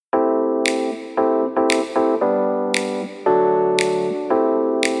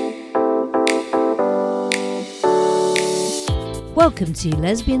Welcome to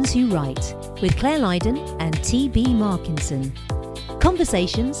Lesbians Who Write with Claire Lydon and T.B. Markinson.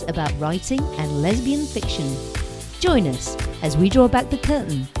 Conversations about writing and lesbian fiction. Join us as we draw back the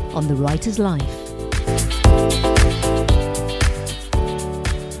curtain on the writer's life.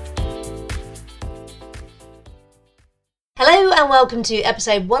 Hello and welcome to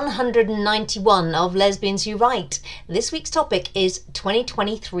episode 191 of Lesbians Who Write. This week's topic is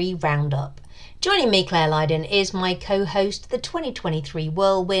 2023 Roundup. Joining me, Claire Lydon, is my co-host, the 2023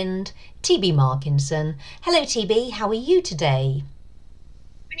 Whirlwind, T.B. Markinson. Hello, T.B. How are you today?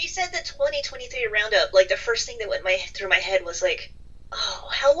 When you said the 2023 Roundup, the first thing that went through my head was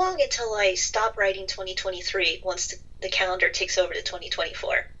how long until I stop writing 2023 once the calendar takes over to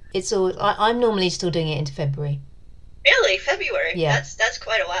 2024? I'm normally still doing it into February. Really? February? Yeah. That's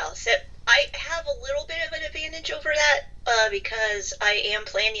quite a while. So I have a little bit of an advantage over that because I am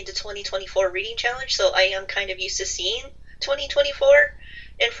planning the 2024 reading challenge, so I am kind of used to seeing 2024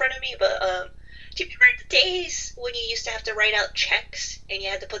 in front of me. But do you remember the days when you used to have to write out checks and you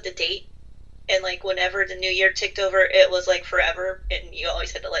had to put the date? And whenever the new year ticked over, it was forever, and you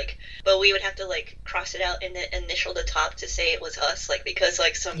always had to but we would have to cross it out and then initial the top to say it was us, because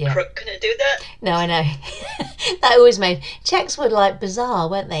some crook couldn't do that. No, I know. That always made checks were bizarre,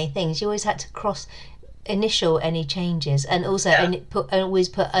 weren't they? Things you always had to initial any changes, and also always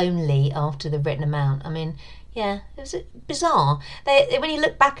put only after the written amount. I mean, yeah, it was bizarre. When you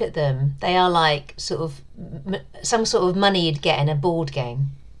look back at them, they are some sort of money you'd get in a board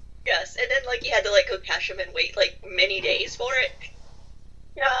game. Yes, and then you had to go cash them and wait many days for it.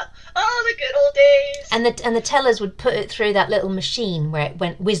 Yeah, oh, the good old days. And the tellers would put it through that little machine where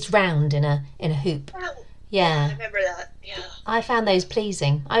it whizzed round in a hoop. Oh, yeah, I remember that. Yeah, I found those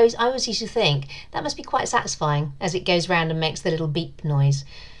pleasing. I always used to think that must be quite satisfying as it goes round and makes the little beep noise.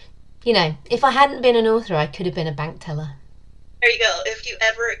 You know, if I hadn't been an author, I could have been a bank teller. There you go. If you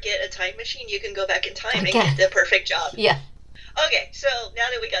ever get a time machine, you can go back in time and get the perfect job. Yeah. Okay, so now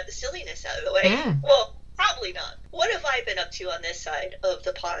that we got the silliness out of the way, well, probably not. What have I been up to on this side of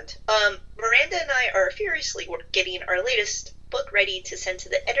the pond? Miranda and I are furiously getting our latest book ready to send to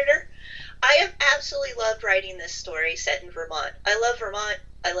the editor. I have absolutely loved writing this story set in Vermont. I love Vermont.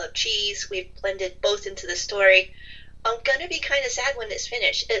 I love cheese. We've blended both into the story. I'm going to be kind of sad when it's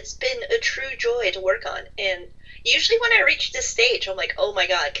finished. It's been a true joy to work on. And usually when I reach this stage, I'm like, oh my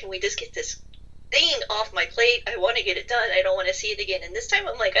God, can we just get this thing off my plate? I want to get it done. I don't want to see it again. And this time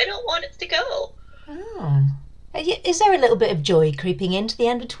I'm like, I don't want it to go. Oh. Is there a little bit of joy creeping into the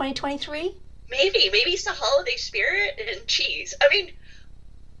end of 2023? Maybe it's the holiday spirit and cheese. I mean,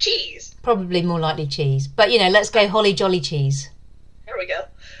 cheese. Probably more likely cheese. But, let's go holly jolly cheese. There we go.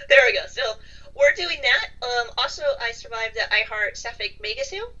 So we're doing that. Also, I survived the iHeart Sapphic Mega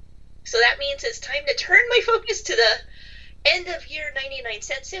Sale. So that means it's time to turn my focus to the end of year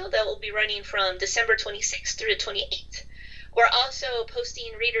 99-cent sale that will be running from December 26th through the 28th. We're also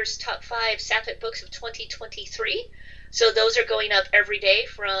posting readers' top 5 Sapphic books of 2023. So those are going up every day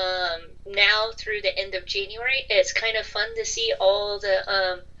from now through the end of January. It's kind of fun to see all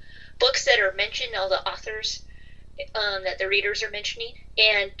the books that are mentioned, all the authors that the readers are mentioning.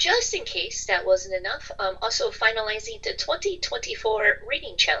 And just in case that wasn't enough, also finalizing the 2024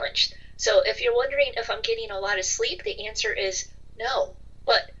 reading challenge. So if you're wondering if I'm getting a lot of sleep, the answer is no.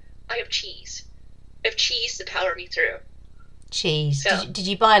 But I have cheese. I have cheese to power me through. Cheese. So, did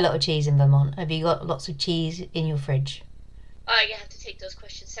you buy a lot of cheese in Vermont? Have you got lots of cheese in your fridge? I have to take those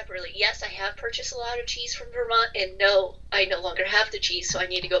questions separately. Yes, I have purchased a lot of cheese from Vermont, and no, I no longer have the cheese, so I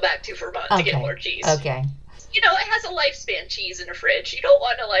need to go back to Vermont to get more cheese. Okay. It has a lifespan, cheese in a fridge. You don't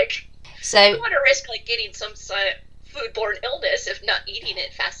want to you don't want to risk getting some foodborne illness if not eating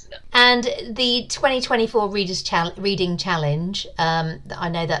it fast enough. And the 2024 Reading Challenge, I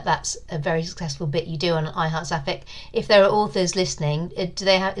know that's a very successful bit you do on iHeart Sapphic. If there are authors listening,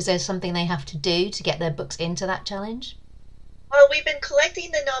 is there something they have to do to get their books into that challenge? Well, we've been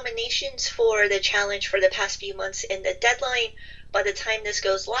collecting the nominations for the challenge for the past few months, and the deadline by the time this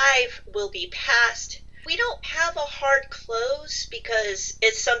goes live will be passed. We don't have a hard close because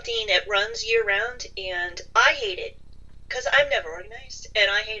it's something that runs year round, and I hate it because I'm never organized, and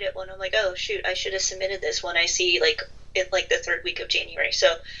I hate it when I'm like, oh shoot, I should have submitted this when I see it the third week of January. So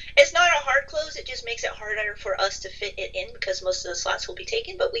it's not a hard close. It just makes it harder for us to fit it in because most of the slots will be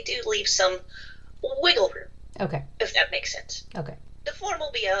taken, but we do leave some wiggle room. Okay. If that makes sense. Okay. The form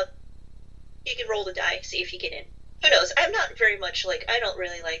will be up. You can roll the die, see if you get in. Who knows? I'm not very much I don't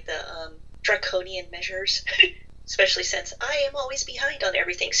really like the draconian measures, especially since I am always behind on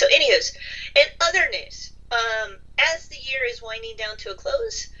everything. So anyways, in other news, as the year is winding down to a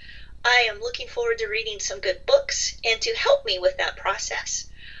close, I am looking forward to reading some good books and to help me with that process.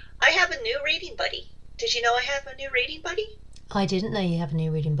 I have a new reading buddy. Did you know I have a new reading buddy? I didn't know you have a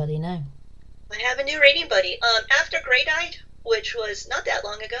new reading buddy, no. I have a new reading buddy. After Gray died, which was not that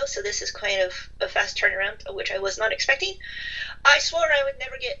long ago, so this is kind of a fast turnaround, which I was not expecting, I swore I would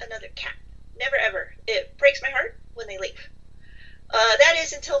never get another cat. Never ever. It breaks my heart when they leave. That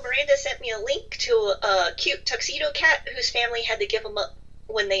is until Miranda sent me a link to a cute tuxedo cat whose family had to give him up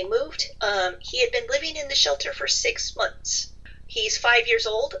when they moved. He had been living in the shelter for 6 months. He's 5 years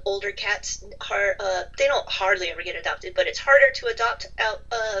old. Older cats, they don't hardly ever get adopted, but it's harder to adopt out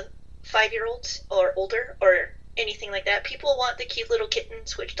 5-year-olds or older or anything like that. People want the cute little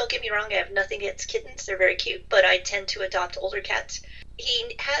kittens, which, don't get me wrong, I have nothing against kittens. They're very cute, but I tend to adopt older cats.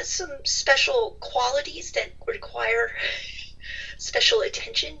 He has some special qualities that require special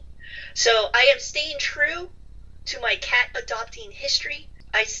attention. So I am staying true to my cat adopting history.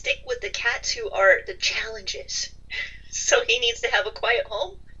 I stick with the cats who are the challenges. So he needs to have a quiet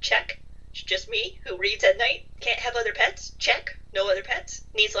home. Check. It's just me who reads at night. Can't have other pets. Check. No other pets.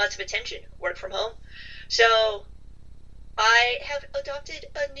 Needs lots of attention. Work from home. So I have adopted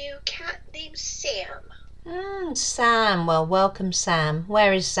a new cat named Sam. Sam. Well, welcome, Sam.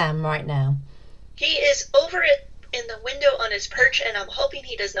 Where is Sam right now? He is over in the window on his perch, and I'm hoping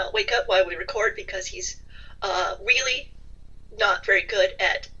he does not wake up while we record, because he's really not very good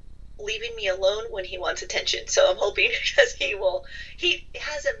at leaving me alone when he wants attention. So I'm hoping, because he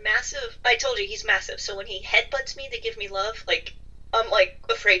has a massive, I told you he's massive, so when he headbutts me to give me love, I'm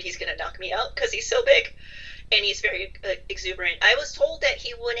afraid he's gonna knock me out because he's so big and he's very exuberant. I was told that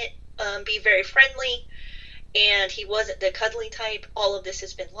he wouldn't be very friendly and he wasn't the cuddly type. All of this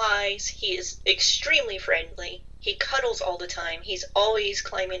has been lies. He is extremely friendly. He cuddles all the time. He's always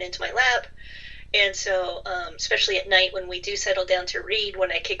climbing into my lap. And so, especially at night when we do settle down to read,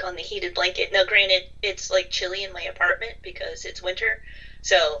 when I kick on the heated blanket. Now, granted, it's chilly in my apartment because it's winter.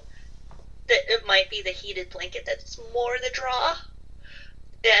 So it might be the heated blanket that's more the draw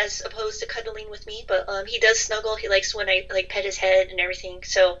as opposed to cuddling with me. But he does snuggle. He likes when I pet his head and everything.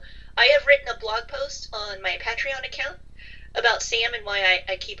 So I have written a blog post on my Patreon account about Sam and why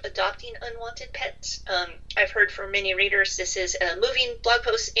I keep adopting unwanted pets. I've heard from many readers this is a moving blog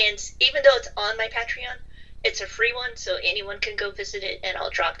post, and even though it's on my Patreon, it's a free one, so anyone can go visit it, and I'll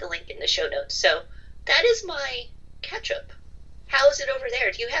drop the link in the show notes. So that is my catch-up. How is it over there?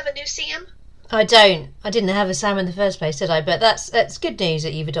 Do you have a new Sam? I don't. I didn't have a Sam in the first place, did I? But that's good news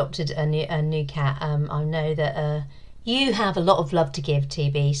that you've adopted a new cat. I know that you have a lot of love to give,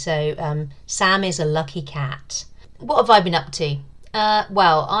 TB, so Sam is a lucky cat. What have I been up to?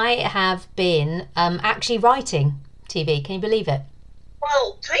 Well, I have been actually writing TV. Can you believe it?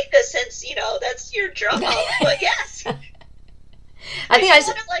 Well, kinda, since, that's your job, but yes. I think I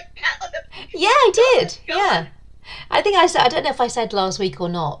said pat on the... Yeah, I did. Yeah. I think I said, I don't know if I said last week or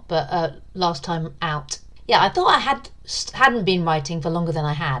not, but last time out. Yeah, I thought I hadn't been writing for longer than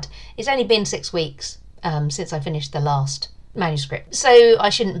I had. It's only been 6 weeks since I finished the last manuscript, so I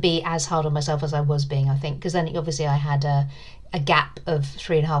shouldn't be as hard on myself as I was being, I think, because then obviously I had a gap of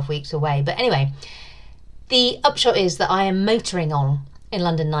 3.5 weeks away. But anyway, the upshot is that I am motoring on in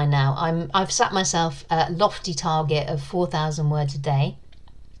London 9 now. I've set myself a lofty target of 4,000 words a day,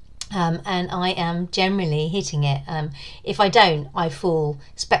 and I am generally hitting it. If I don't, I fall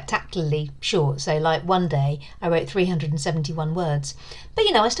spectacularly short. So one day I wrote 371 words, but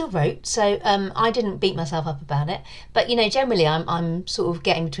I still wrote, so I didn't beat myself up about it. But generally I'm sort of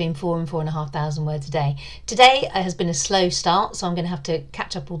getting between 4,000 and 4,500 words a day. Today has been a slow start, so I'm going to have to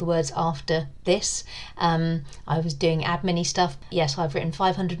catch up all the words after this. I was doing admin-y stuff. Yes, I've written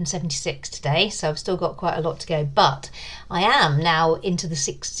 576 today, so I've still got quite a lot to go, but I am now into the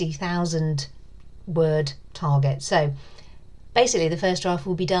 60,000 word target. So basically the first draft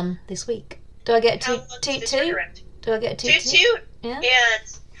will be done this week. Do I get a two? Do I get a two? Yeah.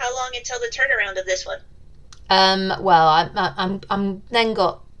 And how long until the turnaround of this one? Well, I'm then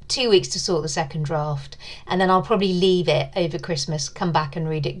got 2 weeks to sort the second draft, and then I'll probably leave it over Christmas, come back and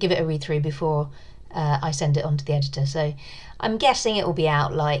read it, give it a read through before I send it on to the editor. So I'm guessing it will be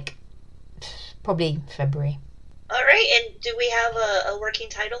out probably February. All right, and do we have a working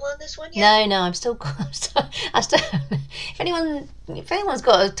title on this one yet? No, I'm still if anyone's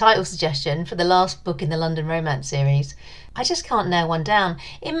got a title suggestion for the last book in the London romance series, I just can't nail one down.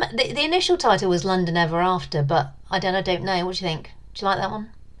 The initial title was London Ever After, but I don't know. What do you think? Do you like that one?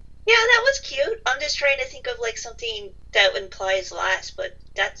 Yeah, that was cute. I'm just trying to think of something that implies last, but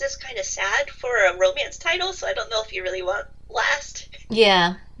that's just kind of sad for a romance title, so I don't know if you really want last.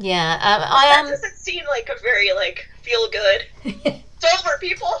 Yeah. That doesn't seem like a very feel good. It's over,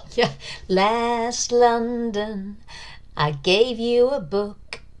 people. Yeah. Last London, I gave you a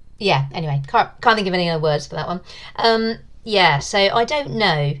book. Yeah, anyway, can't think of any other words for that one. Yeah, so I don't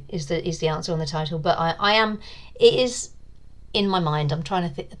know is the answer on the title, but I am, it is in my mind. I'm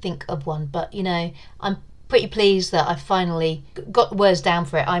trying to think of one, but I'm pretty pleased that I finally got words down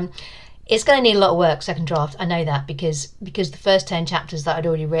for it. It's going to need a lot of work, second draft. I know that because the first 10 chapters that I'd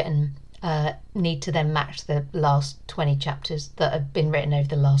already written need to then match the last 20 chapters that have been written over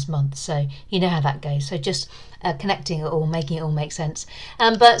the last month. So you know how that goes. So just connecting it all, making it all make sense.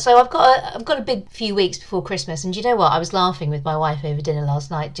 But so I've got a big few weeks before Christmas, and you know what? I was laughing with my wife over dinner last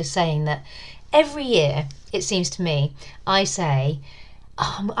night, just saying that every year, it seems to me, I say,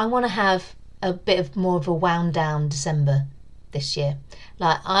 I want to have a bit of more of a wound down December this year.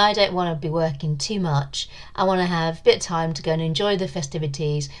 Like, I don't want to be working too much. I want to have a bit of time to go and enjoy the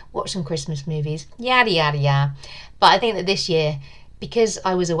festivities, watch some Christmas movies, yada yada yada. But I think that this year, because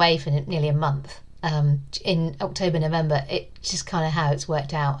I was away for nearly a month, in October, November, it's just kind of how it's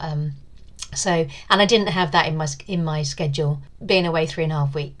worked out. And I didn't have that in my schedule, being away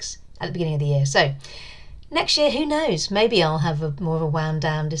 3.5 weeks at the beginning of the year. So next year, who knows? Maybe I'll have more of a wound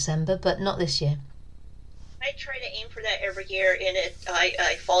down December, but not this year. I try to aim for that every year, and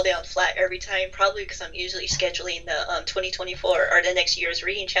I fall down flat every time, probably because I'm usually scheduling the 2024 or the next year's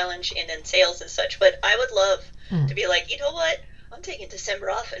reading challenge and then sales and such. But I would love to be like, you know what? I'm taking December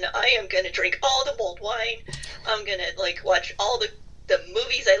off, and I am going to drink all the mulled wine. I'm going to watch all the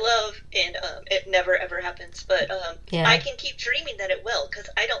movies I love, and it never ever happens. But I can keep dreaming that it will, because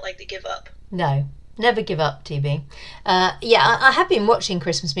I don't like to give up. No, never give up, TB. I have been watching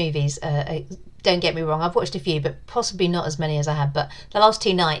Christmas movies. Don't get me wrong, I've watched a few, but possibly not as many as I have. But the last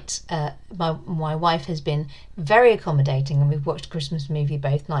 2 nights, my wife has been very accommodating, and we've watched a Christmas movie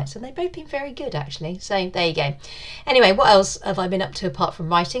both nights, and they've both been very good, actually. So there you go. Anyway, what else have I been up to apart from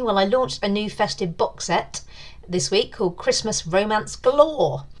writing? Well, I launched a new festive box set this week called Christmas Romance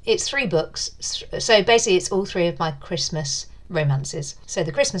Galore. It's 3 books, so basically it's all 3 of my Christmas romances. So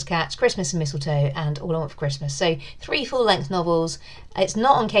The Christmas Catch, Christmas and Mistletoe, and All I Want for Christmas. So 3 full-length novels. It's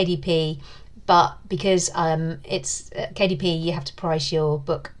not on KDP, but because it's KDP, you have to price your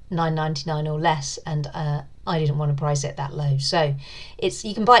book $9.99 or less, and I didn't want to price it that low. So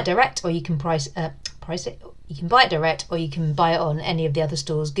you can buy it direct, or you can price it. You can buy it direct, or you can buy it on any of the other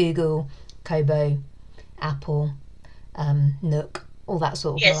stores: Google, Kobo, Apple, Nook, all that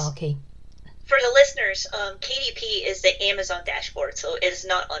sort of malarkey. For the listeners, KDP is the Amazon dashboard, so it is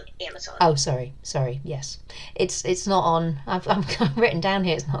not on Amazon. Oh, sorry. Yes, it's not on. I've written down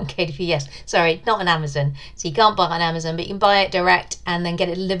here. It's not on KDP. Yes, sorry, not on Amazon. So you can't buy it on Amazon, but you can buy it direct and then get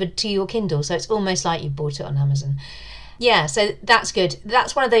it delivered to your Kindle. So it's almost like you bought it on Amazon. Yeah, so that's good.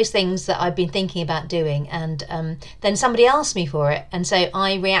 That's one of those things that I've been thinking about doing, and then somebody asked me for it, and so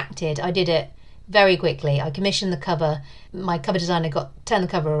I reacted. I did it very quickly. I commissioned the cover. My cover designer turned the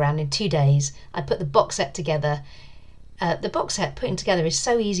cover around in 2 days. I put the box set together. The box set putting together is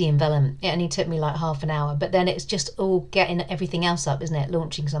so easy in Vellum. It only took me like half an hour, but then it's just all getting everything else up, isn't it?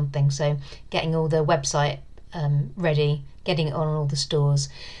 Launching something, so getting all the website ready, getting it on all the stores.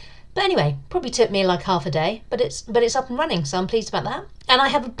 But anyway, probably took me like half a day, but it's up and running, so I'm pleased about that. And I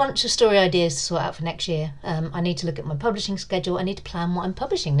have a bunch of story ideas to sort out for next year. I need to look at my publishing schedule. I need to plan what I'm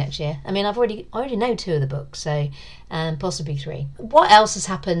publishing next year. I mean, I already know 2 of the books, so possibly 3. What else has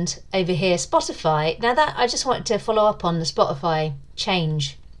happened over here? Spotify. Now that I just wanted to follow up on the Spotify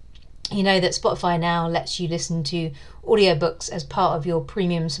change. You know that Spotify now lets you listen to audiobooks as part of your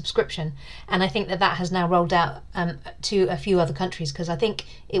premium subscription, and I think that has now rolled out to a few other countries, because I think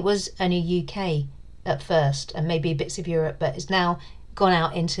it was only UK at first and maybe bits of Europe, but it's now gone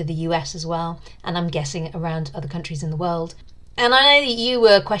out into the US as well, and I'm guessing around other countries in the world. And I know that you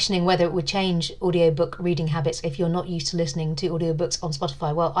were questioning whether it would change audiobook reading habits if you're not used to listening to audiobooks on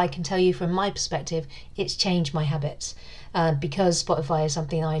Spotify. Well, I can tell you from my perspective, it's changed my habits, because Spotify is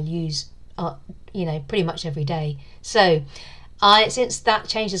something I use pretty much every day. So since that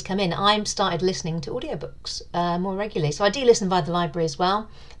change has come in, I've started listening to audiobooks more regularly. So I do listen via the library as well,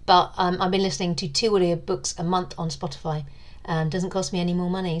 but I've been listening to 2 audiobooks a month on Spotify. Doesn't cost me any more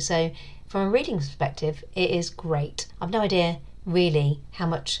money. So from a reading perspective, it is great. I've no idea really how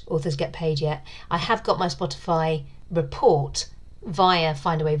much authors get paid yet. I have got my Spotify report via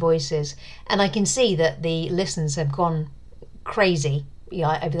Findaway Voices, and I can see that the listens have gone crazy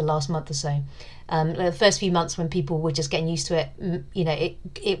over the last month or so. The first few months when people were just getting used to it,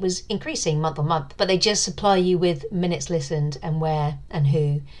 it was increasing month on month, but they just supply you with minutes listened and where and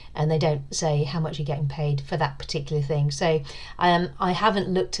who, and they don't say how much you're getting paid for that particular thing. So I haven't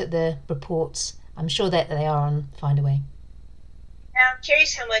looked at the reports. I'm sure that they are on Findaway. Yeah, I'm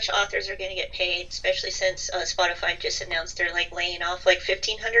curious how much authors are going to get paid, especially since Spotify just announced they're like laying off like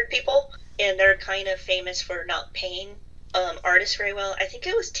 1,500 people, and they're kind of famous for not paying artists very well. I think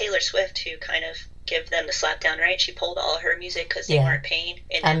it was Taylor Swift who kind of gave them the slap down, right? She pulled all her music because they weren't paying,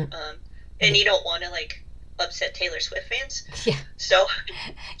 and and you don't want to like upset Taylor Swift fans. Yeah. So.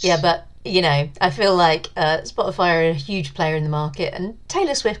 Yeah, but you know, I feel like Spotify are a huge player in the market, and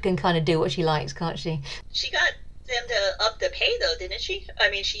Taylor Swift can kind of do what she likes, can't she? She got them to up the pay though, didn't she? I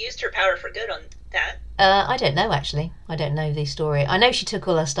mean, she used her power for good on that. I don't know actually. I don't know the story. I know she took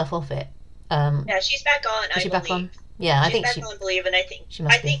all her stuff off it. Yeah, she's back on. Is she back on? Yeah, I think she's back on. Believe, and I think she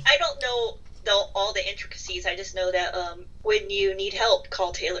must be. I don't know all the intricacies. I just know that when you need help,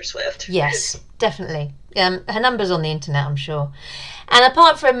 call Taylor Swift. Yes, definitely. Her number's on the internet, I'm sure. And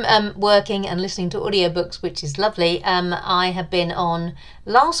apart from working and listening to audiobooks, which is lovely, I have been on.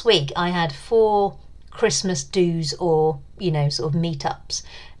 Last week, I had 4 Christmas do's or sort of meetups.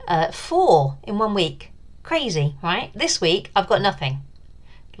 4 in 1 week. Crazy, right? This week, I've got nothing.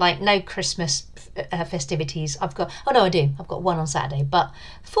 Like no Christmas festivities. I do. I've got 1 on Saturday, but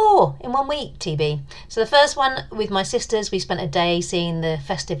 4 in 1 week, TB. So the first one with my sisters, we spent a day seeing the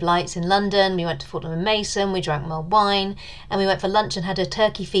festive lights in London. We went to Fortnum and Mason. We drank more wine, and we went for lunch and had a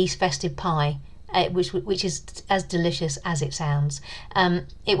turkey feast festive pie, which is as delicious as it sounds.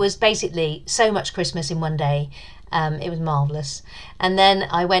 It was basically so much Christmas in 1 day. It was marvellous. And then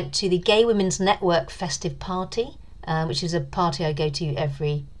I went to the Gay Women's Network festive party, which is a party I go to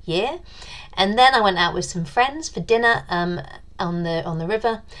every year. And then I went out with some friends for dinner on the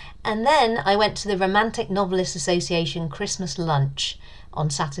river. And then I went to the Romantic Novelists Association Christmas lunch on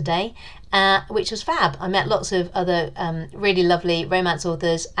Saturday, which was fab. I met lots of other really lovely romance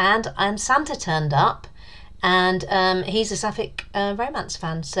authors, and Santa turned up, and he's a Sapphic romance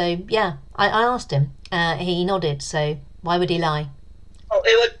fan. So yeah, I asked him. He nodded, so why would he lie? Oh,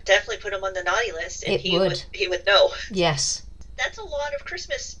 it would definitely put him on the naughty list, and he would know. Yes. That's a lot of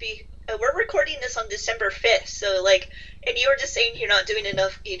Christmas. We're recording this on December 5th, so and you were just saying you're not doing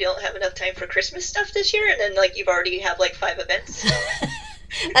enough, you don't have enough time for Christmas stuff this year, and then you've already have 5 events.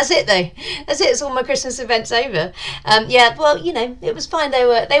 That's it though. That's it. It's all my Christmas events over. Yeah, well, it was fine. They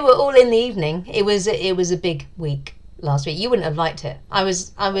were all in the evening. It was a big week last week. You wouldn't have liked it. I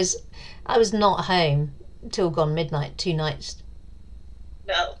was not home till gone midnight 2 nights.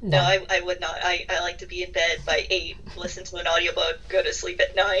 No, I would not. I like to be in bed by 8, listen to an audiobook, go to sleep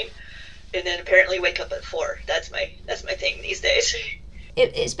at 9, and then apparently wake up at 4. That's my thing these days.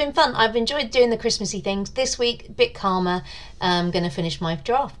 It's been fun. I've enjoyed doing the Christmassy things. This week, a bit calmer. I'm going to finish my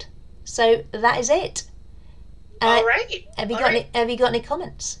draft. So that is it. All right. Have you got any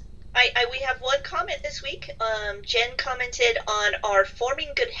comments? We have 1 comment this week. Jen commented on our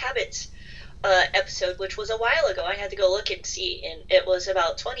Forming Good Habits episode, which was a while ago. I had to go look and see, and it was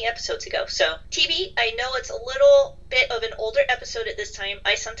about 20 episodes ago. So, TB, I know it's a little bit of an older episode at this time.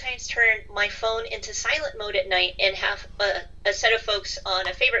 I sometimes turn my phone into silent mode at night and have a set of folks on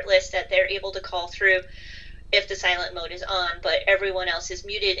a favorite list that they're able to call through if the silent mode is on, but everyone else is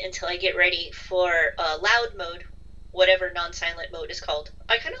muted until I get ready for loud mode, whatever non-silent mode is called.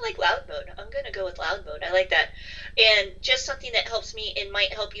 I kind of like loud mode. I'm going to go with loud mode. I like that. And just something that helps me and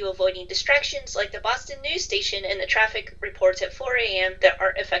might help you avoiding distractions like the Boston news station and the traffic reports at 4 a.m. that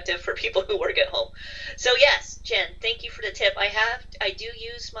aren't effective for people who work at home. So yes, Jen, thank you for the tip. I do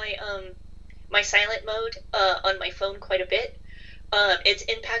use my my silent mode on my phone quite a bit. It's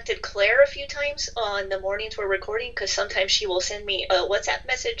impacted Claire a few times on the mornings we're recording, because sometimes she will send me a WhatsApp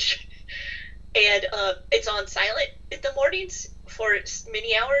message and it's on silent in the mornings for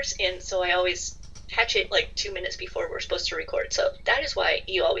many hours, and so I always catch it 2 minutes before we're supposed to record. So that is why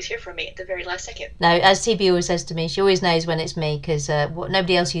you always hear from me at the very last second. No, as TB always says to me, she always knows when it's me, because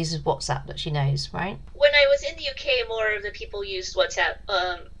nobody else uses WhatsApp that she knows, right? When I was in the UK, more of the people used WhatsApp.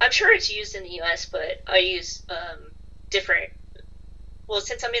 I'm sure it's used in the US, but I use different. Well,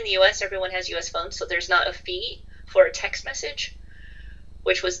 since I'm in the US, everyone has US phones, so there's not a fee for a text message,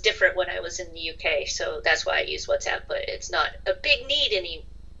 which was different when I was in the UK. So that's why I use WhatsApp, but it's not a big need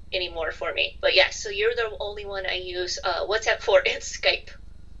anymore for me. But yes, so you're the only one I use WhatsApp for, and Skype.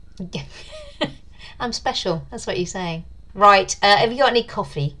 I'm special. That's what you're saying. Right. Have you got any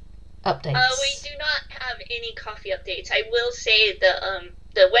coffee updates? We do not have any coffee updates. I will say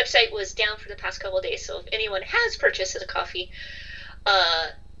the website was down for the past couple of days, so if anyone has purchased a coffee,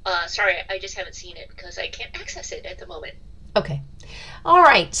 sorry, I just haven't seen it because I can't access it at the moment. Okay. All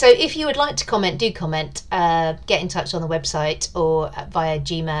right. So if you would like to comment, do comment. Get in touch on the website or via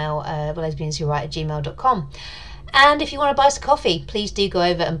Gmail, lesbianswhowrite@gmail.com. And if you want to buy us a coffee, please do go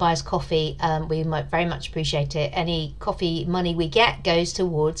over and buy us coffee. We might very much appreciate it. Any coffee money we get goes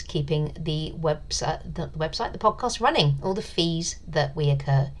towards keeping the website, the podcast running. All the fees that we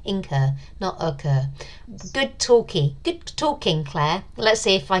incur, not occur. Good talking, Claire. Let's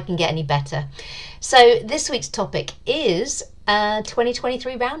see if I can get any better. So this week's topic is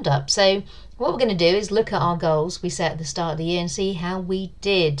 2023 Roundup. So what we're going to do is look at our goals we set at the start of the year and see how we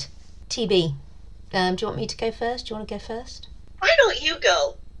did. TB. Do you want me to go first? Do you want to go first? Why don't you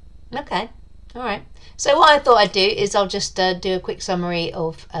go? Okay. All right. So what I thought I'd do is I'll just do a quick summary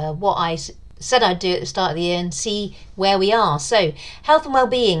of what I said I'd do at the start of the year and see where we are. So health and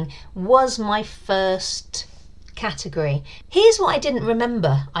well-being was my first category. Here's what I didn't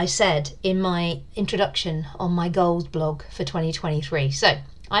remember I said in my introduction on my goals blog for 2023. So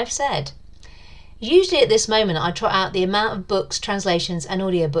I've said, usually at this moment I trot out the amount of books, translations and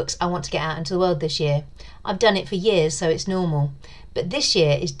audiobooks I want to get out into the world this year. I've done it for years, so it's normal. But this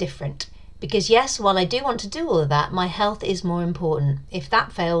year is different. Because yes, while I do want to do all of that, my health is more important. If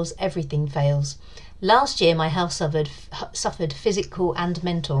that fails, everything fails. Last year my health suffered physical and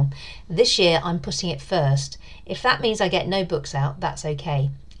mental. This year I'm putting it first. If that means I get no books out, that's okay.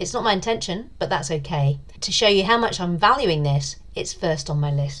 It's not my intention, but that's okay. To show you how much I'm valuing this, it's first on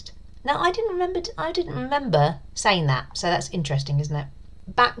my list. Now, I didn't remember saying that, so that's interesting, isn't it?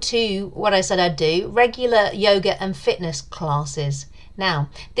 Back to what I said I'd do, regular yoga and fitness classes. Now,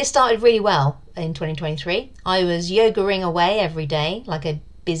 this started really well in 2023. I was yogaing away every day like a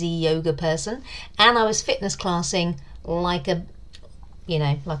busy yoga person, and I was fitness classing like a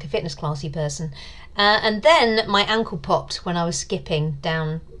fitness classy person. And then my ankle popped when I was skipping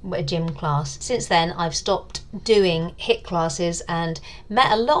down a gym class. Since then I've stopped doing HIIT classes and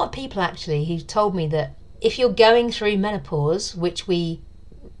met a lot of people actually who told me that if you're going through menopause, which I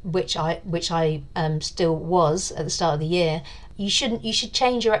still was at the start of the year, you should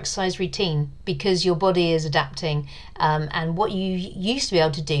change your exercise routine because your body is adapting, and what you used to be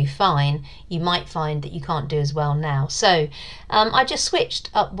able to do fine, you might find that you can't do as well now. So I just switched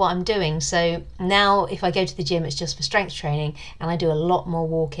up what I'm doing. So now if I go to the gym, it's just for strength training, and I do a lot more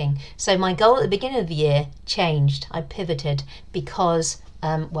walking. So my goal at the beginning of the year changed. I pivoted because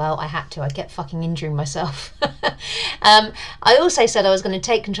I had to. I kept fucking injuring myself. I also said I was going to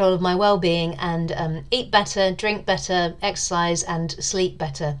take control of my well-being and eat better, drink better, exercise and sleep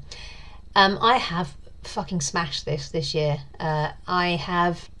better. I have fucking smashed this year. I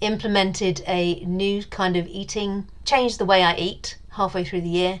have implemented a new kind of eating, changed the way I eat halfway through the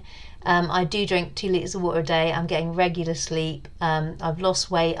year. I do drink 2 litres of water a day. I'm getting regular sleep. I've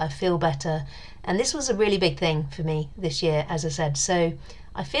lost weight. I feel better. And this was a really big thing for me this year, as I said. So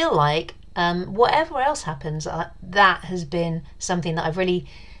I feel like whatever else happens, that has been something that I've really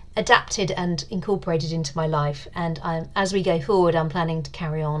adapted and incorporated into my life. And as we go forward, I'm planning to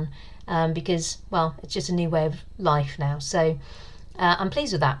carry on because, well, it's just a new way of life now. So I'm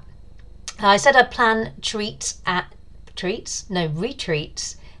pleased with that. I said I'd plan retreats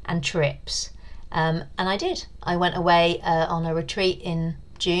and trips. And I did. I went away on a retreat in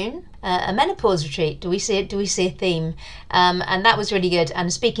June, a menopause retreat. Do we see a theme? And that was really good.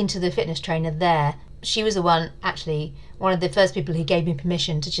 And speaking to the fitness trainer there, she was one of the first people who gave me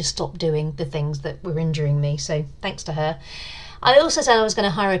permission to just stop doing the things that were injuring me. So thanks to her. I also said I was going to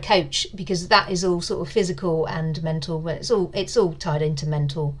hire a coach because that is all sort of physical and mental, but it's all tied into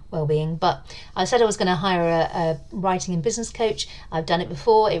mental well-being. But I said I was going to hire a writing and business coach. I've done it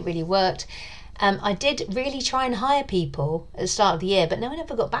before. It really worked. I did really try and hire people at the start of the year, but no one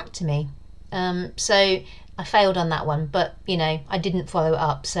ever got back to me. So I failed on that one, but I didn't follow it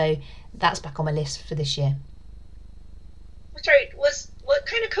up. So that's back on my list for this year. Sorry, what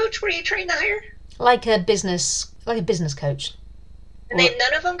kind of coach were you trying to hire? Like a business coach. And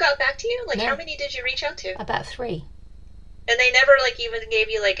none of them got back to you? No. How many did you reach out to? About 3. And they never even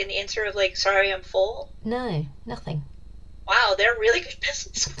gave you an answer of sorry, I'm full? No, nothing. Wow, they're really good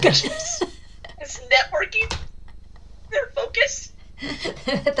business coaches. It's networking. Their focus.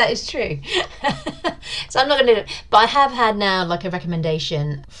 That is true. So I'm not going to do it. But I have had now a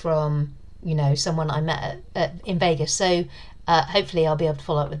recommendation from, someone I met in Vegas. So hopefully I'll be able to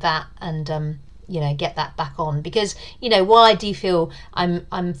follow up with that and, get that back on. Because, while I do feel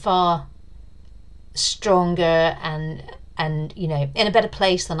I'm far stronger and in a better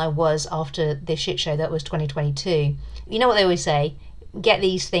place than I was after this shit show that was 2022. You know what they always say? Get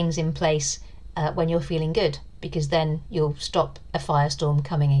these things in place when you're feeling good, because then you'll stop a firestorm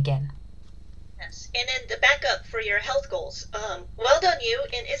coming again. Yes, and then the backup for your health goals. Well done you,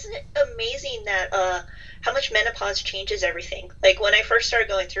 and isn't it amazing that how much menopause changes everything? When I first started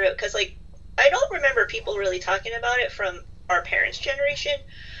going through it, because I don't remember people really talking about it from our parents' generation,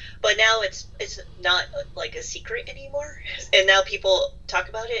 but now it's not like a secret anymore. And now people talk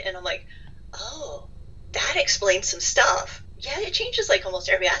about it, and I'm like, oh, that explains some stuff. Yeah, it changes like almost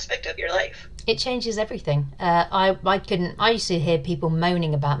every aspect of your life. It changes everything. I used to hear people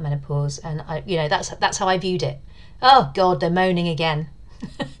moaning about menopause, and that's how I viewed it. Oh God, they're moaning again,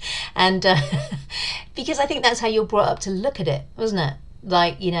 and because I think that's how you're brought up to look at it, wasn't it?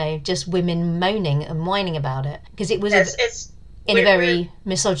 Like, just women moaning and whining about it, because it was in a very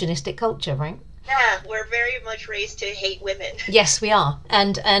misogynistic culture, right? Yeah, we're very much raised to hate women. Yes, we are,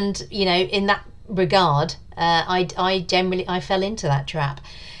 and in that regard, I fell into that trap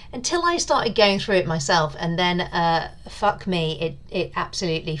until I started going through it myself, and then fuck me, it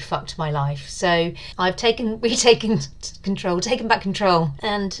absolutely fucked my life. So I've taken back control,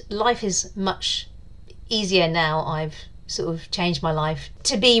 and life is much easier now. I've sort of changed my life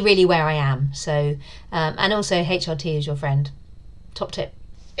to be really where I am. So and also HRT is your friend. Top tip.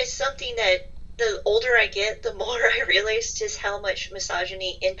 It's something that the older I get, the more I realize just how much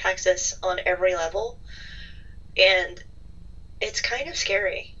misogyny impacts us on every level. And it's kind of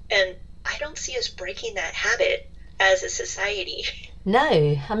scary. And I don't see us breaking that habit as a society.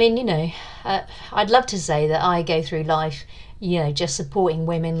 No, I mean, I'd love to say that I go through life, just supporting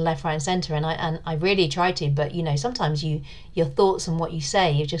women left, right, and centre, and I really try to. But sometimes your thoughts and what you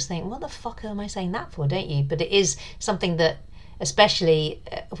say, you just think, what the fuck am I saying that for, don't you? But it is something that, especially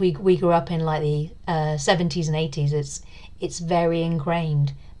we grew up in like the 70s and 80s. It's very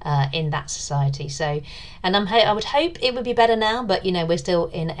ingrained in that society. So, and I would hope it would be better now, but we're still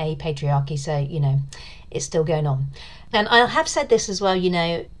in a patriarchy, so it's still going on. And I have said this as well.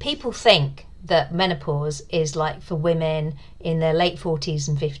 People think that menopause is like for women in their late 40s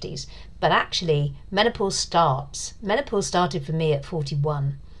and 50s, but actually menopause started for me at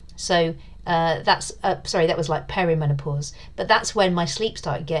 41. So that was like perimenopause, but that's when my sleep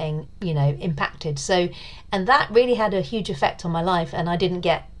started getting impacted. So, and that really had a huge effect on my life, and I didn't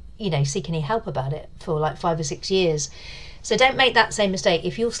get seek any help about it for like 5 or 6 years. So don't make that same mistake.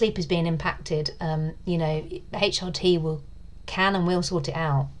 If your sleep is being impacted, HRT can and will sort it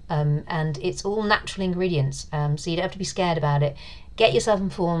out, and it's all natural ingredients, so you don't have to be scared about it. Get yourself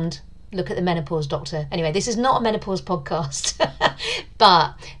informed. Look at the menopause doctor. Anyway, this is not a menopause podcast,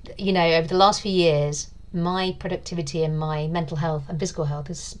 but over the last few years, my productivity and my mental health and physical health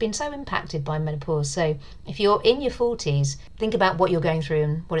has been so impacted by menopause. So if you're in your 40s, think about what you're going through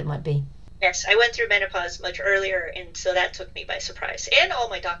and what it might be. Yes, I went through menopause much earlier, and so that took me by surprise. And all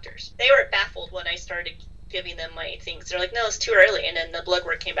my doctors. They were baffled when I started giving them my things. They're like, no, it's too early. And then the blood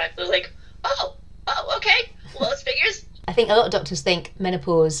work came back. They're like, oh, okay. Well, it figures. I think a lot of doctors think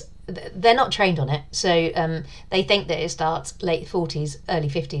menopause, they're not trained on it, so they think that it starts late 40s, early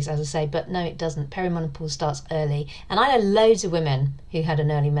 50s, as I say, but no, it doesn't. Perimenopause starts early, and I know loads of women who had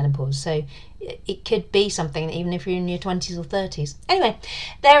an early menopause, so it could be something even if you're in your 20s or 30s. Anyway,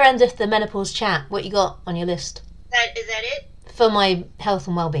 there endeth the menopause chat. What you got on your list? Is that it? For my health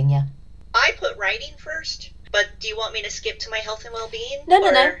and well-being, yeah. I put writing first, but do you want me to skip to my health and well-being? No.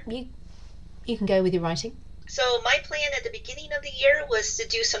 You can go with your writing. So my plan at the beginning of the year was to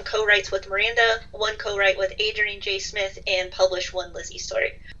do some co-writes with Miranda, one co-write with Adrian J. Smith, and publish one Lizzie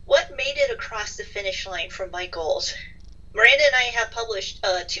story. What made it across the finish line from my goals? Miranda and I have published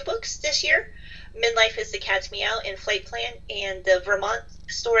 2 books this year. Midlife is the Cat's Meow and Flight Plan, and the Vermont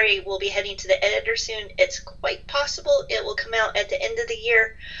story will be heading to the editor soon. It's quite possible it will come out at the end of the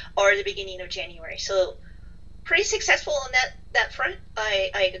year or the beginning of January. So pretty successful on that front.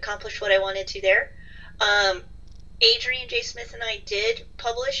 I accomplished what I wanted to there. Adrian J. Smith and I did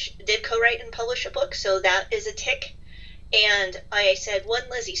co-write and publish a book, so that is a tick. And I said one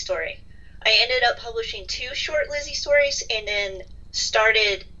Lizzie story. I ended up publishing 2 short Lizzie stories, and then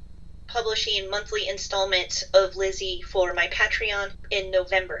started publishing monthly installments of Lizzie for my Patreon in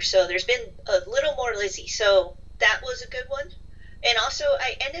November. So there's been a little more Lizzie, so that was a good one. And also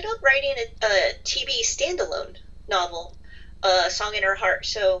I ended up writing a TB standalone novel, Song in Her Heart.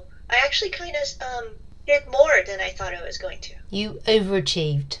 So I actually kind of did more than I thought I was going to. You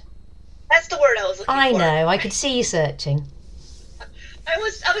overachieved. That's the word I was looking for. I know. I could see you searching. I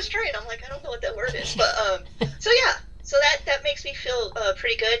was trying. I'm like, I don't know what that word is, but so yeah. So that makes me feel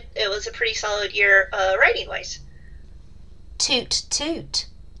pretty good. It was a pretty solid year writing wise. Toot.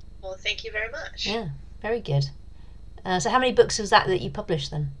 Well, thank you very much. Yeah, very good. So how many books was that you published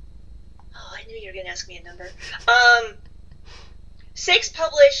then? Oh, I knew you were going to ask me a number. 6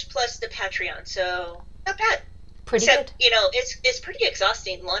 published plus the Patreon, so not bad. Pretty good. It's pretty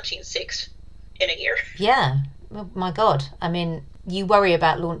exhausting launching 6 in a year. Yeah. Oh, my God. I mean, you worry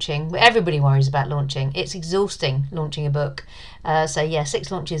about launching. Everybody worries about launching. It's exhausting launching a book. So yeah,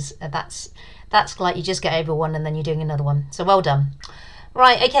 6 launches. That's like you just get over one and then you're doing another one. So well done.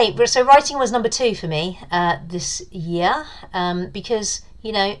 Right, okay. So writing was number 2 for me this year, because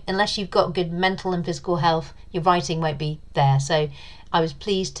unless you've got good mental and physical health, your writing won't be there. So I was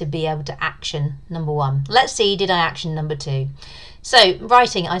pleased to be able to action number 1. Let's see, did I action number 2? So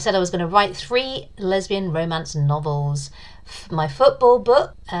writing, I said I was going to write 3 lesbian romance novels. My football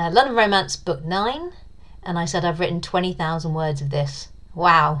book, London Romance Book 9, and I said I've written 20,000 words of this.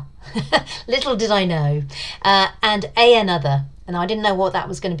 Wow. Little did I know. And Another, and I didn't know what that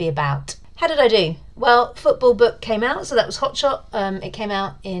was going to be about. How did I do? Well, football book came out, so that was Hotshot. It came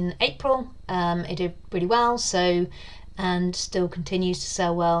out in April. It did really well, and still continues to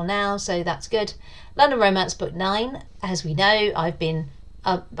sell well now, so that's good. London Romance Book 9, as we know, I've been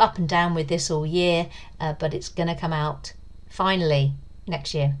up and down with this all year, but it's going to come out finally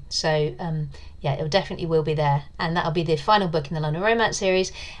next year. So yeah, it definitely will be there, and that'll be the final book in the London Romance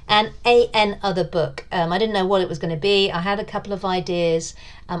series. And Another book, I didn't know what it was going to be. I had a couple of ideas.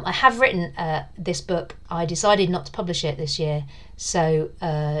 I have written this book. I decided not to publish it this year, so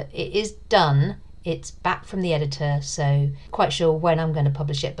it is done. It's back from the editor, so quite sure when I'm going to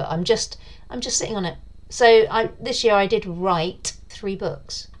publish it, but I'm just sitting on it. So this year I did write 3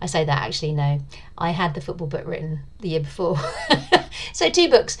 books. I say that, actually no, I had the football book written the year before. So 2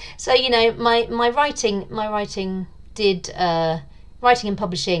 books. So my writing and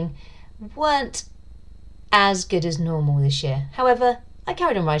publishing weren't as good as normal this year. However, I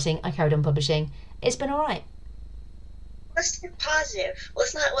carried on writing, I carried on publishing. It's been all right. Let's be positive.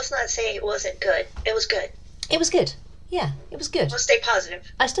 Let's not say it wasn't good. It was good. It was good. Yeah, it was good. Let's stay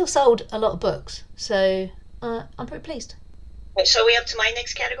positive. I still sold a lot of books, so I'm pretty pleased. Right, so are we up to my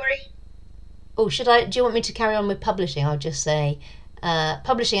next category? Oh, do you want me to carry on with publishing? I'll just say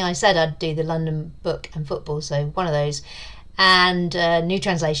publishing. I said I'd do the London book and football, so one of those, and new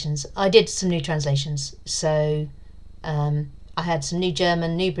translations. I did some new translations, so I had some new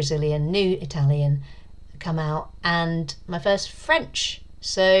German, new Brazilian, new Italian come out, and my first French.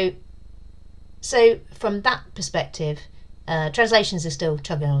 So from that perspective, translations are still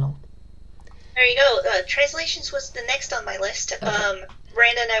chugging along. There you go. Translations was the next on my list. Okay.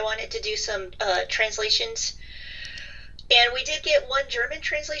 Miranda and I wanted to do some translations, and we did get one German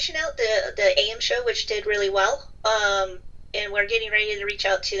translation out, the AM show, which did really well. And we're getting ready to reach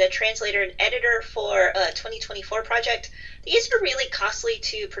out to the translator and editor for a 2024 project. These are really costly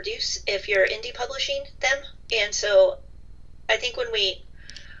to produce if you're indie publishing them, and so I think when we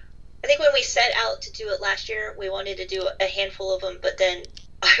set out to do it last year, we wanted to do a handful of them, but then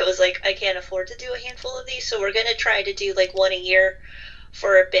I was like, I can't afford to do a handful of these, so we're going to try to do like one a year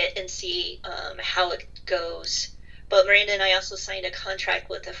for a bit and see how it goes. But Miranda and I also signed a contract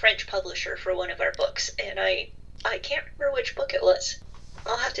with a French publisher for one of our books, and I can't remember which book it was.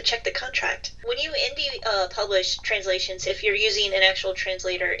 I'll have to check the contract. When you indie publish translations, if you're using an actual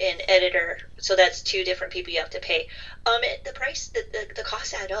translator and editor, so that's 2 different people you have to pay, the price, the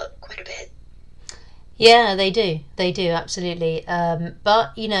costs add up quite a bit. Yeah, they do, absolutely.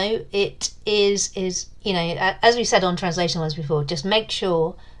 But it is as we said on translation ones before, just make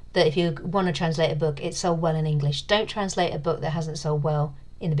sure that if you want to translate a book, it's sold well in English. Don't translate a book that hasn't sold well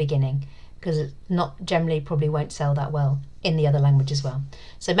in the beginning, because it not generally probably won't sell that well in the other language as well.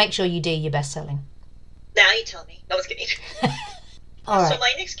 So make sure you do your best selling. Now you tell me. I was kidding. All right. So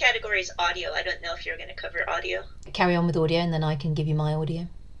my next category is audio. I don't know if you're going to cover audio. Carry on with audio, and then I can give you my audio.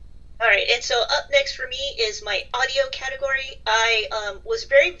 All right, and so up next for me is my audio category. I was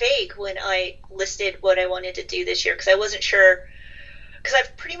very vague when I listed what I wanted to do this year, because I wasn't sure, because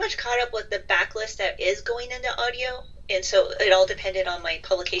I've pretty much caught up with the backlist that is going into audio, and so it all depended on my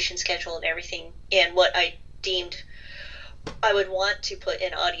publication schedule and everything, and what I deemed I would want to put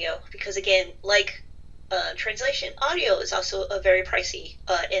in audio, because again, like translation, audio is also a very pricey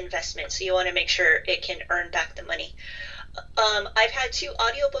investment, so you want to make sure it can earn back the money. I've had 2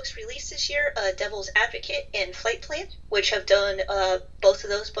 audiobooks released this year, Devil's Advocate and Flight Plan, which have done, both of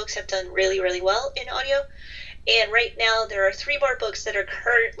those books have done really, really well in audio. And right now there are 3 more books that are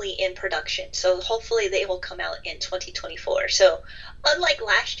currently in production, so hopefully they will come out in 2024. So unlike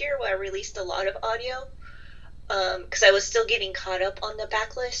last year where I released a lot of audio, because I was still getting caught up on the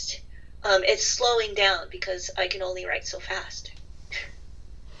backlist, it's slowing down because I can only write so fast.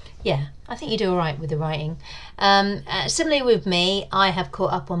 Yeah, I think you do all right with the writing. Similarly with me, I have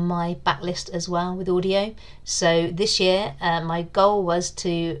caught up on my backlist as well with audio. So this year, my goal was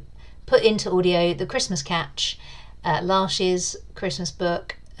to put into audio The Christmas Catch, last year's Christmas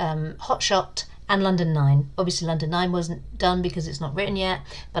book, Hotshot, and London 9. Obviously London 9 wasn't done because it's not written yet,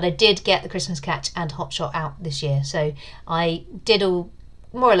 but I did get the Christmas Catch and Hot Shot out this year. So I did all,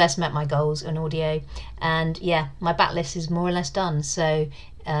 more or less met my goals in audio, and yeah, my backlist is more or less done. So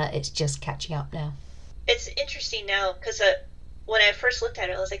it's just catching up now. It's interesting now because when I first looked at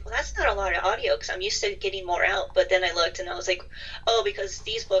it, I was like, well, that's not a lot of audio because I'm used to getting more out. But then I looked and I was like, oh, because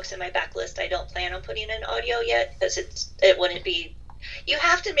these books in my backlist, I don't plan on putting in audio yet because it wouldn't be. You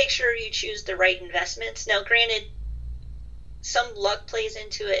have to make sure you choose the right investments. Now, granted, some luck plays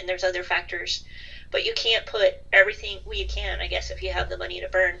into it and there's other factors, but you can't put everything. Well, you can, I guess, if you have the money to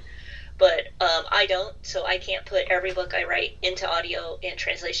burn. But I don't, so I can't put every book I write into audio and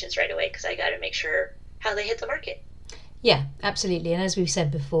translations right away because I got to make sure how they hit the market. Yeah, absolutely. And as we've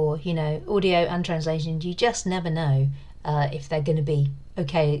said before, you know, audio and translations, you just never know if they're going to be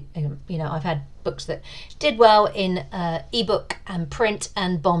okay. You know, I've had books that did well in ebook and print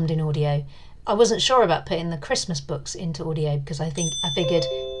and bombed in audio. I wasn't sure about putting the Christmas books into audio because I figured,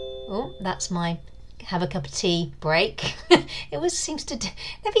 oh, that's my have a cup of tea break. It seems to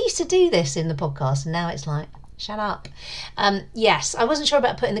never used to do this in the podcast, and now it's like, shut up. Yes, I wasn't sure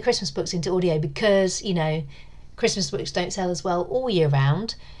about putting the Christmas books into audio because, you know, Christmas books don't sell as well all year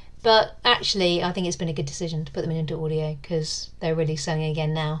round, but actually I think it's been a good decision to put them into audio because they're really selling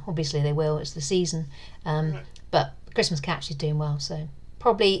again now. Obviously they will, it's the season, but Christmas Catch is doing well, so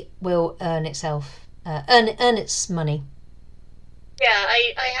probably will earn itself earn its money. Yeah,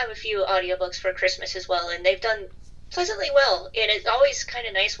 I have a few audiobooks for Christmas as well, and they've done pleasantly well, and it's always kind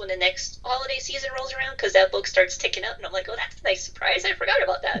of nice when the next holiday season rolls around because that book starts ticking up and I'm like, oh, that's a nice surprise, I forgot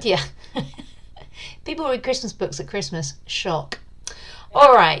about that. Yeah. People read Christmas books at Christmas. Shock.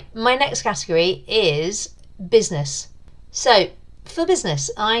 All right, my next category is business. So for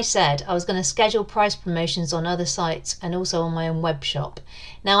business, I said I was going to schedule price promotions on other sites and also on my own web shop.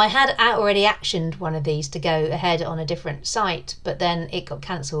 Now I had already actioned one of these to go ahead on a different site, but then it got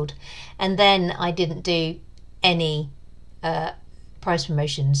cancelled, and then I didn't do any price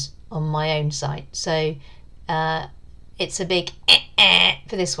promotions on my own site. So it's a big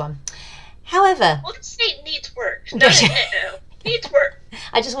for this one. However, well, this state needs work. Needs work.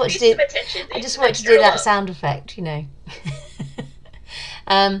 I just want to do. I just want to do that sound effect, you know.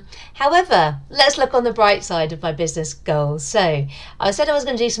 However, let's look on the bright side of my business goals. So I said I was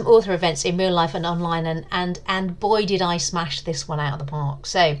going to do some author events in real life and online, and boy did I smash this one out of the park.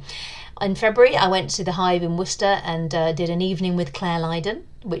 So in February I went to the Hive in Worcester and did an evening with Claire Lydon,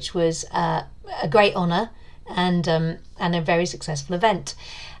 which was a great honour and a very successful event.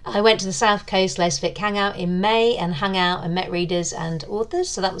 I went to the South Coast Lesfic Hangout in May and hung out and met readers and authors,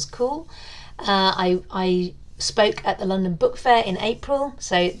 so that was cool. I spoke at the London Book Fair in April,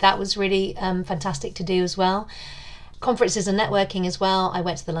 so that was really fantastic to do as well. Conferences and networking as well. I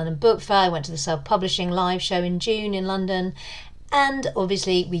went to the London Book Fair, I went to the Self-Publishing Live show in June in London, and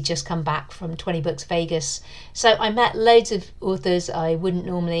obviously we just come back from 20 Books Vegas. So I met loads of authors I wouldn't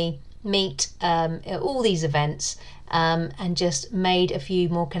normally meet at all these events, and just made a few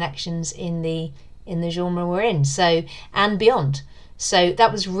more connections in the genre we're in, so, and beyond. So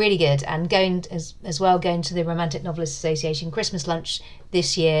that was really good. And going going to the Romantic Novelists Association Christmas lunch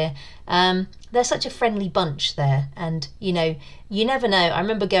this year, they're such a friendly bunch there, and you know, you never know. I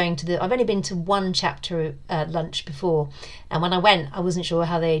remember going to I've only been to one chapter lunch before, and when I went I wasn't sure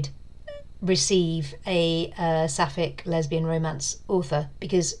how they'd receive a sapphic lesbian romance author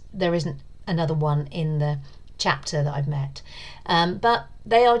because there isn't another one in the chapter that I've met, but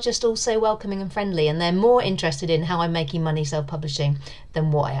they are just all so welcoming and friendly, and they're more interested in how I'm making money self-publishing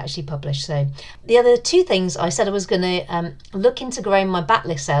than what I actually publish. So the other two things I said I was going to look into growing my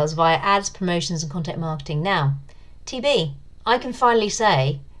backlist sales via ads, promotions and content marketing. Now TB, I can finally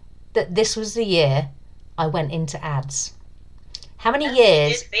say that this was the year I went into ads. How many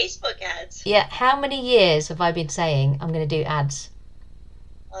years? Facebook ads. Yeah, how many years have I been saying I'm going to do ads?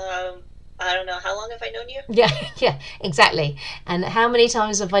 I don't know. How long have I known you? Yeah, exactly. And how many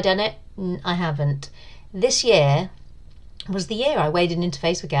times have I done it? I haven't. This year was the year I waded into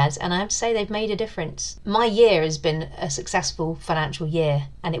Facebook ads, and I have to say they've made a difference. My year has been a successful financial year,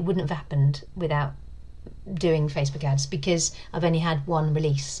 and it wouldn't have happened without doing Facebook ads because I've only had one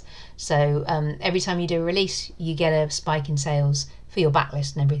release. So every time you do a release, you get a spike in sales for your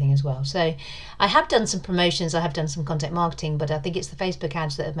backlist and everything as well. So I have done some promotions, I have done some content marketing, but I think it's the Facebook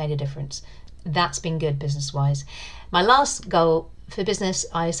ads that have made a difference. That's been good business wise. My last goal for business,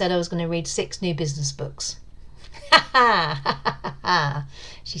 I said I was going to read 6 new business books.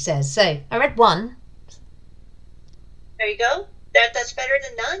 She says. So I read 1. There you go. That's better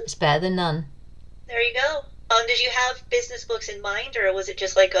than none. It's better than none. There you go. Did you have business books in mind, or was it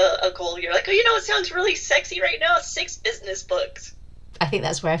just like a goal? You're like, oh, you know, it sounds really sexy right now. 6 business books. I think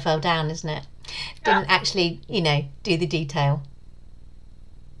that's where I fell down, isn't it? Yeah. Didn't actually, do the detail.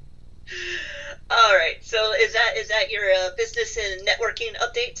 All right. So is that your business and networking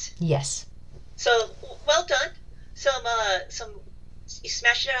updates? Yes. So well done. Some you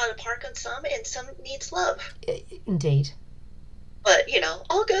smashed it out of the park on some, and some needs love. Indeed. But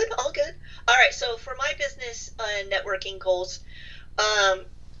all good, all good. All right. So for my business networking goals, I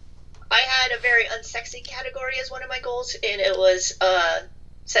had a very unsexy category as one of my goals, and it was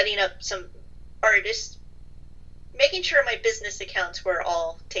setting up some artists, making sure my business accounts were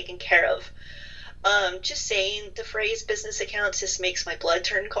all taken care of. Just saying the phrase business accounts just makes my blood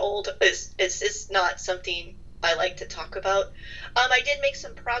turn cold. It's not something I like to talk about. I did make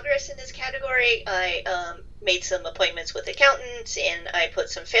some progress in this category. I made some appointments with accountants, and I put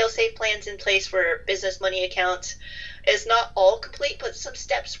some fail-safe plans in place for business money accounts. It's not all complete, but some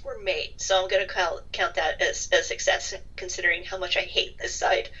steps were made. So I'm going to count that as a success, considering how much I hate this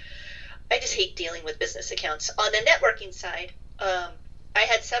side. I just hate dealing with business accounts. On the networking side, I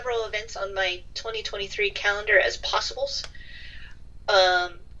had several events on my 2023 calendar as possibles.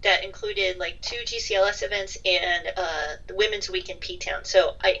 That included like 2 GCLS events and the Women's Week in P-Town.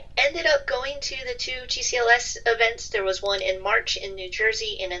 So I ended up going to the 2 GCLS events. There was one in March in New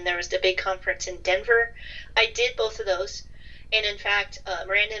Jersey, and then there was the big conference in Denver. I did both of those. And in fact,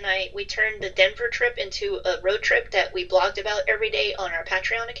 Miranda and we turned the Denver trip into a road trip that we blogged about every day on our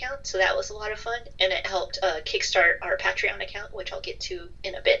Patreon account. So that was a lot of fun, and it helped kickstart our Patreon account, which I'll get to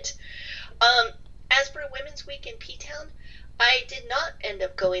in a bit. As for Women's Week in P-Town, I did not end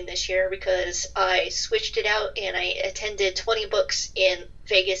up going this year because I switched it out and I attended 20 books in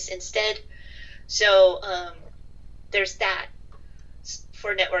Vegas instead. So there's that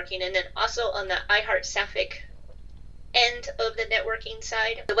for networking. And then also on the iHeart Sapphic end of the networking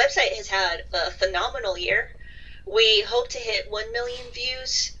side, the website has had a phenomenal year. We hope to hit 1 million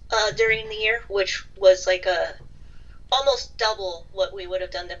views during the year, which was like almost double what we would have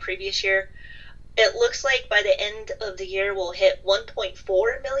done the previous year. It looks like by the end of the year we'll hit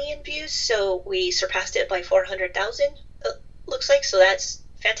 1.4 million views, so we surpassed it by 400,000, looks like, so that's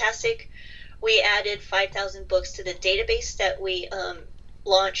fantastic. We added 5,000 books to the database that we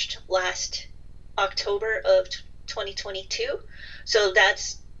launched last October of 2022, so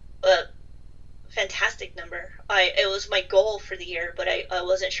that's a fantastic number. It was my goal for the year, but I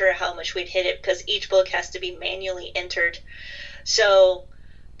wasn't sure how much we'd hit it because each book has to be manually entered, so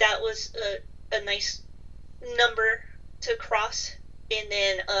that was a nice number to cross. And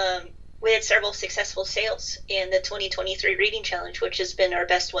then we had several successful sales in the 2023 reading challenge, which has been our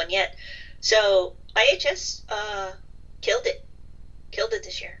best one yet. So IHS killed it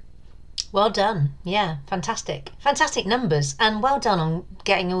this year. Well done. Yeah, fantastic numbers, and well done on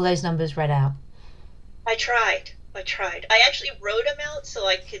getting all those numbers read out. I tried. I actually wrote them out so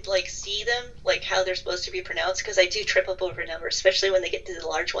I could see them, how they're supposed to be pronounced, because I do trip up over numbers, especially when they get to the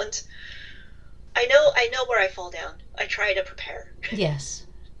large ones. I know where I fall down. I try to prepare. Yes.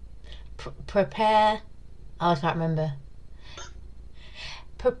 Prepare. Oh, I can't remember.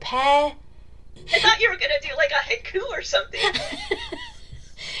 Prepare. I thought you were going to do a haiku or something.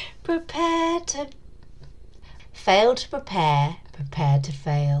 Prepare to... Fail to prepare. Prepare to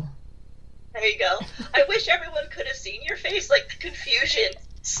fail. There you go. I wish everyone could have seen your face, the confusion.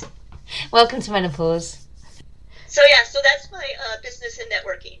 Welcome to menopause. So that's my business and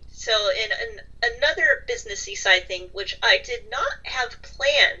networking. So in another businessy side thing, which I did not have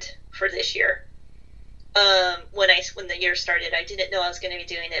planned for this year, when the year started, I didn't know I was going to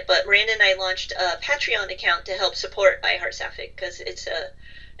be doing it. But Miranda and I launched a Patreon account to help support iHeart Sapphic because it's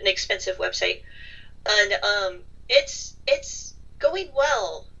an expensive website, and it's going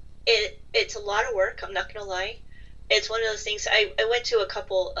well. It's a lot of work. I'm not going to lie. It's one of those things. I went to a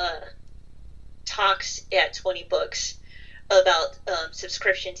couple talks at 20 books about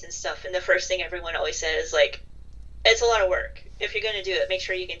subscriptions and stuff, and the first thing everyone always says is it's a lot of work. If you're going to do it, make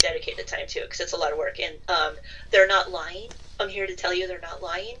sure you can dedicate the time to it because it's a lot of work. And they're not lying. I'm here to tell you they're not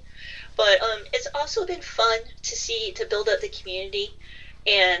lying. But it's also been fun to build up the community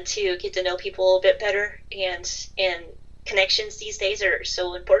and to get to know people a bit better, and connections these days are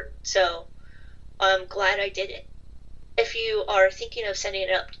so important. So I'm glad I did it. If you are thinking of setting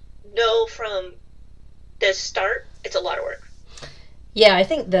it up, know from the start it's a lot of work. Yeah, I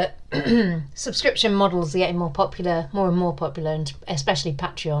think that subscription models are getting more and more popular, and especially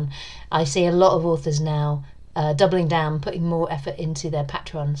Patreon. I see a lot of authors now doubling down, putting more effort into their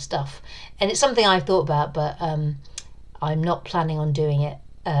Patreon stuff. And it's something I've thought about, but I'm not planning on doing it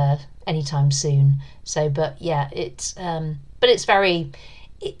anytime soon. So, but yeah, but it's very,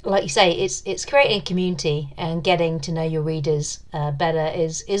 like you say, it's creating a community and getting to know your readers better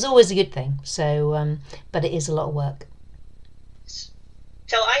is always a good thing. So, but it is a lot of work.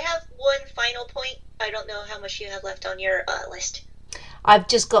 So I have one final point. I don't know how much you have left on your list. I've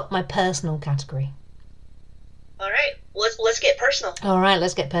just got my personal category. All right, let's get personal. All right,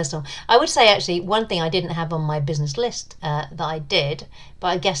 let's get personal. I would say actually one thing I didn't have on my business list that I did, but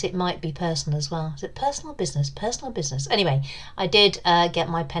I guess it might be personal as well. Is it personal business? Personal business. Anyway, I did get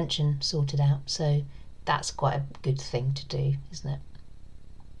my pension sorted out, so that's quite a good thing to do, isn't it?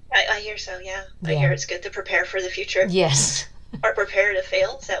 I hear so. Yeah, I hear it's good to prepare for the future. Yes. Or prepare to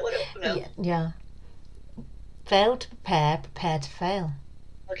fail. Is that what it? No. Yeah. Fail to prepare, prepare to fail.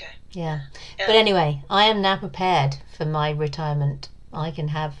 Okay. Yeah. But anyway, I am now prepared for my retirement. I can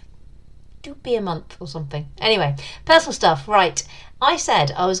have 2 a month or something. Anyway, personal stuff. Right. I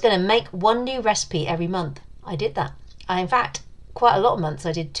said I was going to make 1 new recipe every month. I did that. In fact, quite a lot of months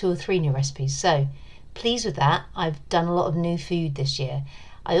I did 2 or 3 new recipes. So, pleased with that. I've done a lot of new food this year.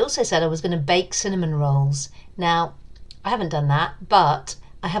 I also said I was going to bake cinnamon rolls. Now, I haven't done that, but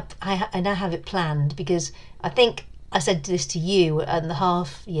I now have it planned because I think I said this to you in the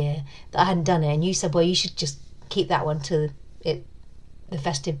half year that I hadn't done it, and you said, well, you should just keep that one till the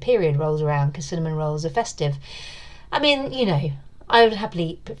festive period rolls around because cinnamon rolls are festive. I mean, you know, I would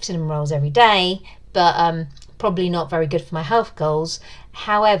happily eat cinnamon rolls every day, but probably not very good for my health goals.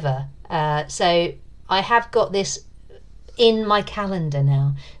 However, so I have got this in my calendar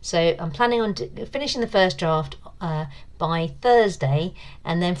now. So I'm planning on finishing the first draft by Thursday,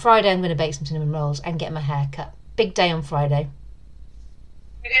 and then Friday I'm going to bake some cinnamon rolls and get my hair cut. Big day on Friday.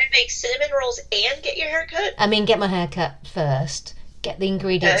 You're going to make cinnamon rolls and get your hair cut? I mean, get my hair cut first, get the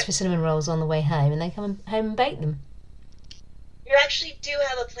ingredients for cinnamon rolls on the way home, and then come home and bake them. You actually do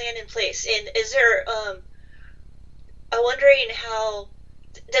have a plan in place. And is there, I'm wondering how,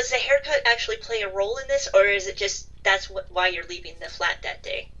 does the haircut actually play a role in this, or is it just why you're leaving the flat that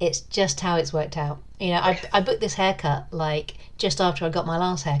day? It's just how it's worked out. You know, I booked this haircut like just after I got my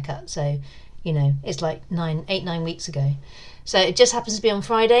last haircut, so you know, it's like 9 weeks ago. So it just happens to be on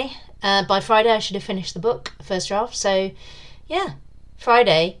Friday. By Friday I should have finished the book, first draft. So yeah,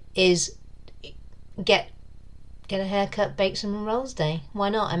 Friday is get a haircut, bake some rolls day. Why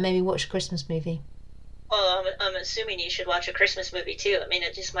not? And maybe watch a Christmas movie. Well, I'm assuming you should watch a Christmas movie too. I mean,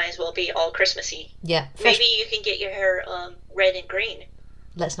 it just might as well be all Christmassy. Yeah. Maybe you can get your hair red and green.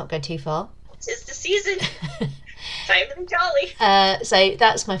 Let's not go too far. It's the season. Time to be jolly. So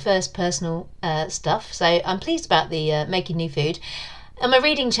that's my first personal stuff. So I'm pleased about the making new food. And my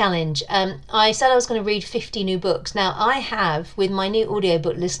reading challenge. I said I was going to read 50 new books. Now I have, with my new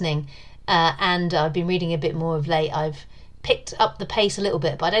audiobook listening, and I've been reading a bit more of late, I've picked up the pace a little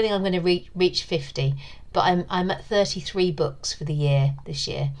bit, but I don't think I'm going to reach 50. But I'm at 33 books for the year this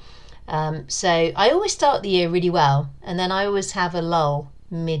year. So I always start the year really well, and then I always have a lull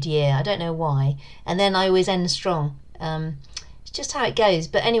mid-year. I don't know why, and then I always end strong. It's just how it goes.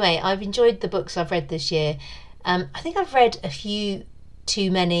 But anyway, I've enjoyed the books I've read this year. I think I've read a few too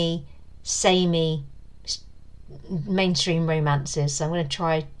many samey mainstream romances, so I'm going to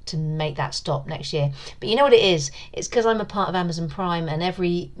try to make that stop next year. But you know what it is? It's because I'm a part of Amazon Prime, and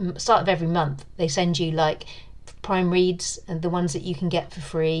every start of every month they send you like Prime Reads and the ones that you can get for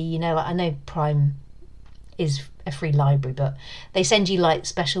free. You know, like, I know Prime is a free library, but they send you like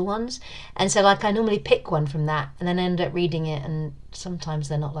special ones, and so like I normally pick one from that and then end up reading it, and sometimes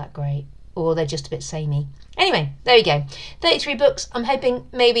they're not that great, or they're just a bit samey. Anyway, there you go. 33 books. I'm hoping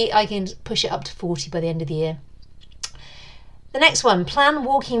maybe I can push it up to 40 by the end of the year. The next one, plan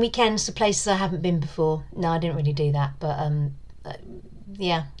walking weekends to places I haven't been before. No, I didn't really do that, but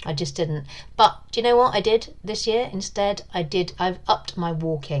yeah, I just didn't. But do you know what I did this year instead? I've upped my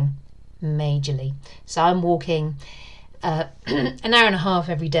walking majorly. So I'm walking an hour and a half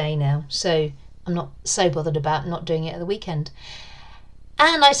every day now. So I'm not so bothered about not doing it at the weekend.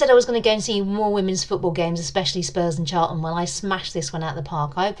 And I said I was going to go and see more women's football games, especially Spurs and Charlton. Well, I smashed this one out of the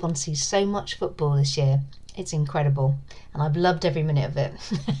park. I've gone to see so much football this year. It's incredible, and I've loved every minute of it.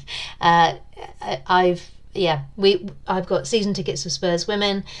 I've got season tickets for Spurs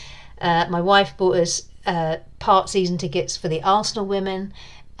women. My wife bought us part season tickets for the Arsenal women.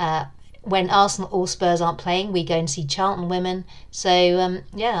 When Arsenal or Spurs aren't playing, we go and see Charlton women. So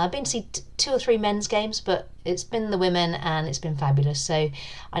I've been to see 2 or 3 men's games, but it's been the women, and it's been fabulous. So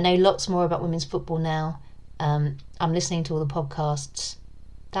I know lots more about women's football now. I'm listening to all the podcasts.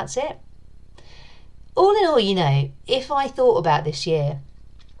 That's it. All in all, you know, if I thought about this year,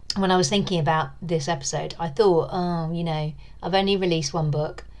 when I was thinking about this episode, I thought, oh, I've only released one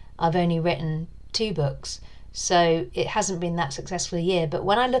book. I've only written 2 books. So it hasn't been that successful a year. But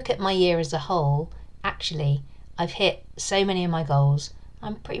when I look at my year as a whole, actually, I've hit so many of my goals.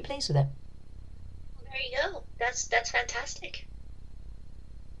 I'm pretty pleased with it. Well, there you go. That's fantastic.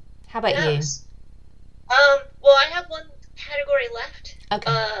 How about you? Well, I have one category left.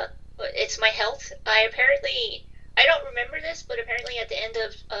 Okay. It's my health. I don't remember this, but apparently at the end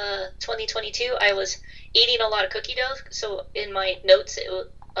of 2022, I was eating a lot of cookie dough. So in my notes,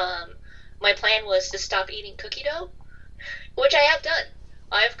 my plan was to stop eating cookie dough, which I have done.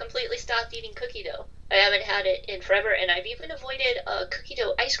 I've completely stopped eating cookie dough. I haven't had it in forever, and I've even avoided cookie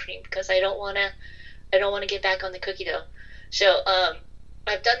dough ice cream because I don't want to get back on the cookie dough. So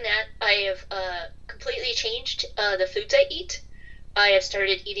I've done that. I have completely changed the foods I eat. I have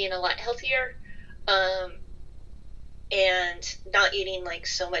started eating a lot healthier, and not eating like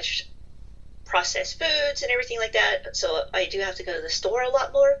so much processed foods and everything like that. So I do have to go to the store a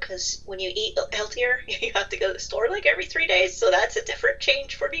lot more because when you eat healthier, you have to go to the store like every 3 days. So that's a different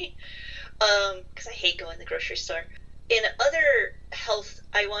change for me because I hate going to the grocery store. In other health,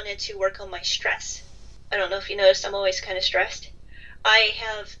 I wanted to work on my stress. I don't know if you noticed, I'm always kind of stressed. I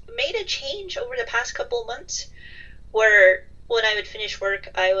have made a change over the past couple months where when I would finish work,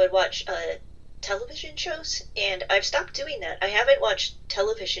 I would watch television shows, and I've stopped doing that. I haven't watched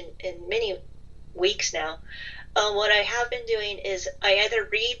television in many weeks now. What I have been doing is I either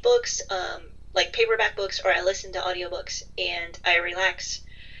read books, like paperback books, or I listen to audiobooks, and I relax.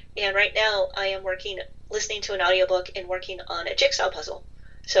 And right now I am listening to an audiobook and working on a jigsaw puzzle.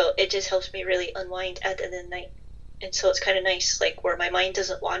 So it just helps me really unwind at the end of the night. And so it's kind of nice, like where my mind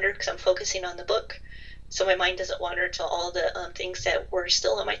doesn't wander because I'm focusing on the book. So my mind doesn't wander to all the things that were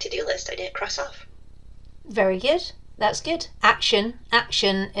still on my to-do list I didn't cross off. Very good. That's good. Action,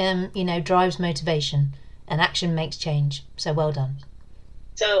 drives motivation, and action makes change. So well done.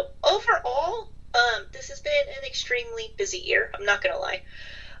 So overall, this has been an extremely busy year. I'm not going to lie.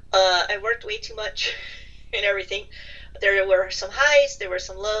 I worked way too much and everything. There were some highs, there were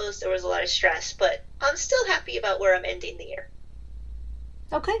some lows, there was a lot of stress, but I'm still happy about where I'm ending the year.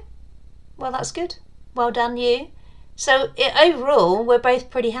 Okay. Well, that's good. Well done, you. So overall, we're both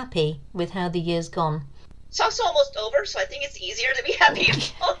pretty happy with how the year's gone. It's also almost over, so I think it's easier to be happy.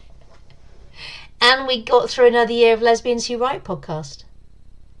 And we got through another year of Lesbians Who Write podcast.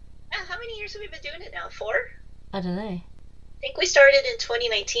 How many years have we been doing it now? 4? I don't know. I think we started in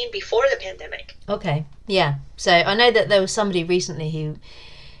 2019 before the pandemic. Okay, yeah. So I know that there was somebody recently who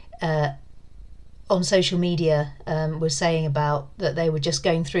on social media was saying about that they were just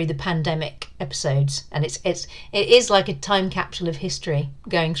going through the pandemic episodes, and it is like a time capsule of history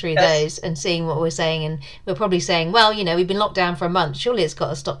going through those and seeing what we're saying, and we're probably saying, well, we've been locked down for a month, surely it's got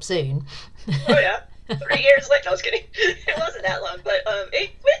to stop soon. Oh yeah, 3 years later. No, I was kidding. It wasn't that long, but it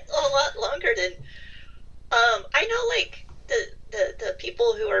went a lot longer than I know. Like the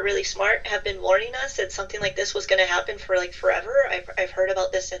people who are really smart have been warning us that something like this was going to happen for like forever. I've heard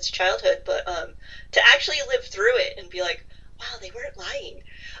about this since childhood, but to actually live through it and be like, wow, they weren't lying.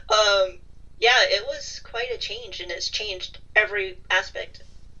 Yeah, it was quite a change, and it's changed every aspect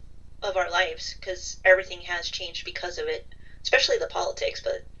of our lives because everything has changed because of it, especially the politics.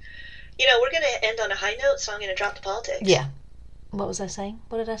 But we're going to end on a high note, so I'm going to drop the politics. Yeah. What was I saying?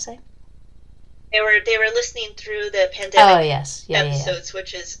 What did I say? They were listening through the pandemic episodes, yeah.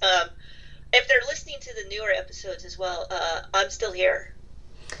 Which is if they're listening to the newer episodes as well, I'm still here.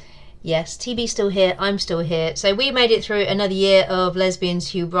 Yes, TB's still here, I'm still here. So we made it through another year of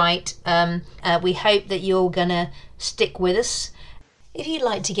Lesbians Who Write. We hope that you're gonna stick with us. If you'd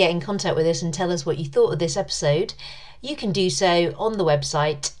like to get in contact with us and tell us what you thought of this episode, you can do so on the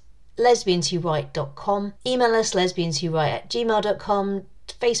website lesbianswhowrite.com. Email us lesbianswhowrite@gmail.com.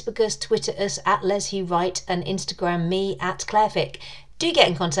 Facebook us, Twitter us @LesWhoWrite, and Instagram me @ClareFick. Do get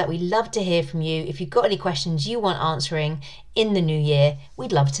in contact. We'd love to hear from you. If you've got any questions you want answering in the new year,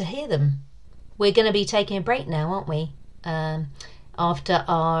 we'd love to hear them. We're going to be taking a break now, aren't we? After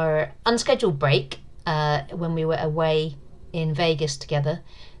our unscheduled break when we were away in Vegas together.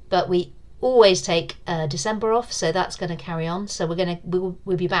 But we always take December off, so that's going to carry on. So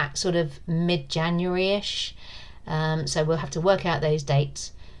we'll be back sort of mid-January-ish. So we'll have to work out those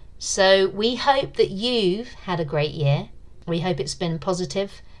dates. So we hope that you've had a great year. We hope it's been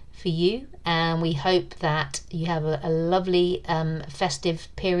positive for you, and we hope that you have a lovely festive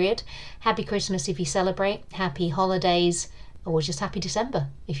period. Happy Christmas if you celebrate, happy holidays, or just happy December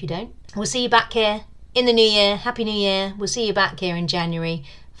if you don't. We'll see you back here in the new year. Happy New Year. We'll see you back here in January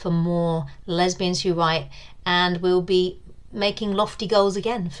for more Lesbians Who Write, and we'll be making lofty goals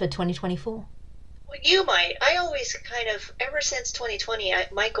again for 2024. Well, you might. I always kind of, ever since 2020,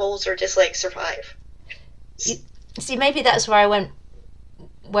 my goals are just like survive. See, maybe that's where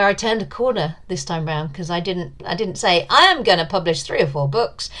I turned a corner this time round, because I didn't say I am going to publish 3 or 4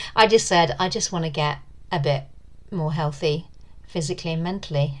 books. I just said I just want to get a bit more healthy physically and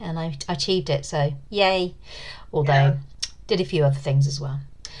mentally, and I achieved it, so yay. Although did a few other things as well.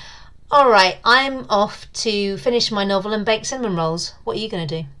 All right, I'm off to finish my novel and bake cinnamon rolls. What are you going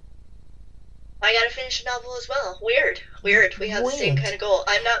to do? I got to finish a novel as well. Weird. We have the same kind of goal.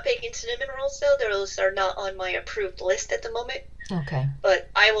 I'm not baking cinnamon rolls, though. Those are not on my approved list at the moment. Okay. But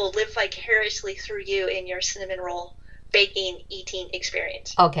I will live vicariously through you in your cinnamon roll baking, eating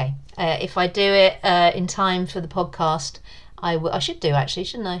experience. Okay. If I do it in time for the podcast, I should do, actually,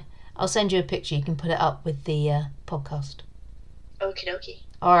 shouldn't I? I'll send you a picture. You can put it up with the podcast. Okie dokie.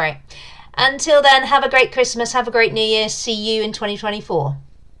 All right. Until then, have a great Christmas. Have a great New Year. See you in 2024.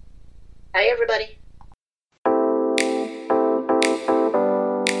 Bye, everybody.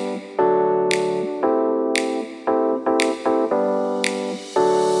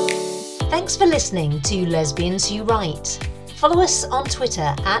 Thanks for listening to Lesbians Who Write. Follow us on Twitter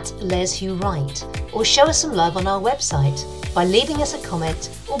at LesWhoWrite, or show us some love on our website by leaving us a comment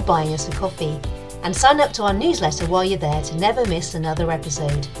or buying us a coffee. And sign up to our newsletter while you're there to never miss another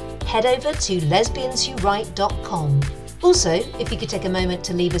episode. Head over to lesbianswhowrite.com. Also, if you could take a moment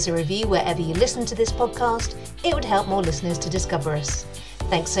to leave us a review wherever you listen to this podcast, it would help more listeners to discover us.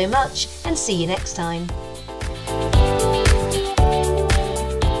 Thanks so much, and see you next time.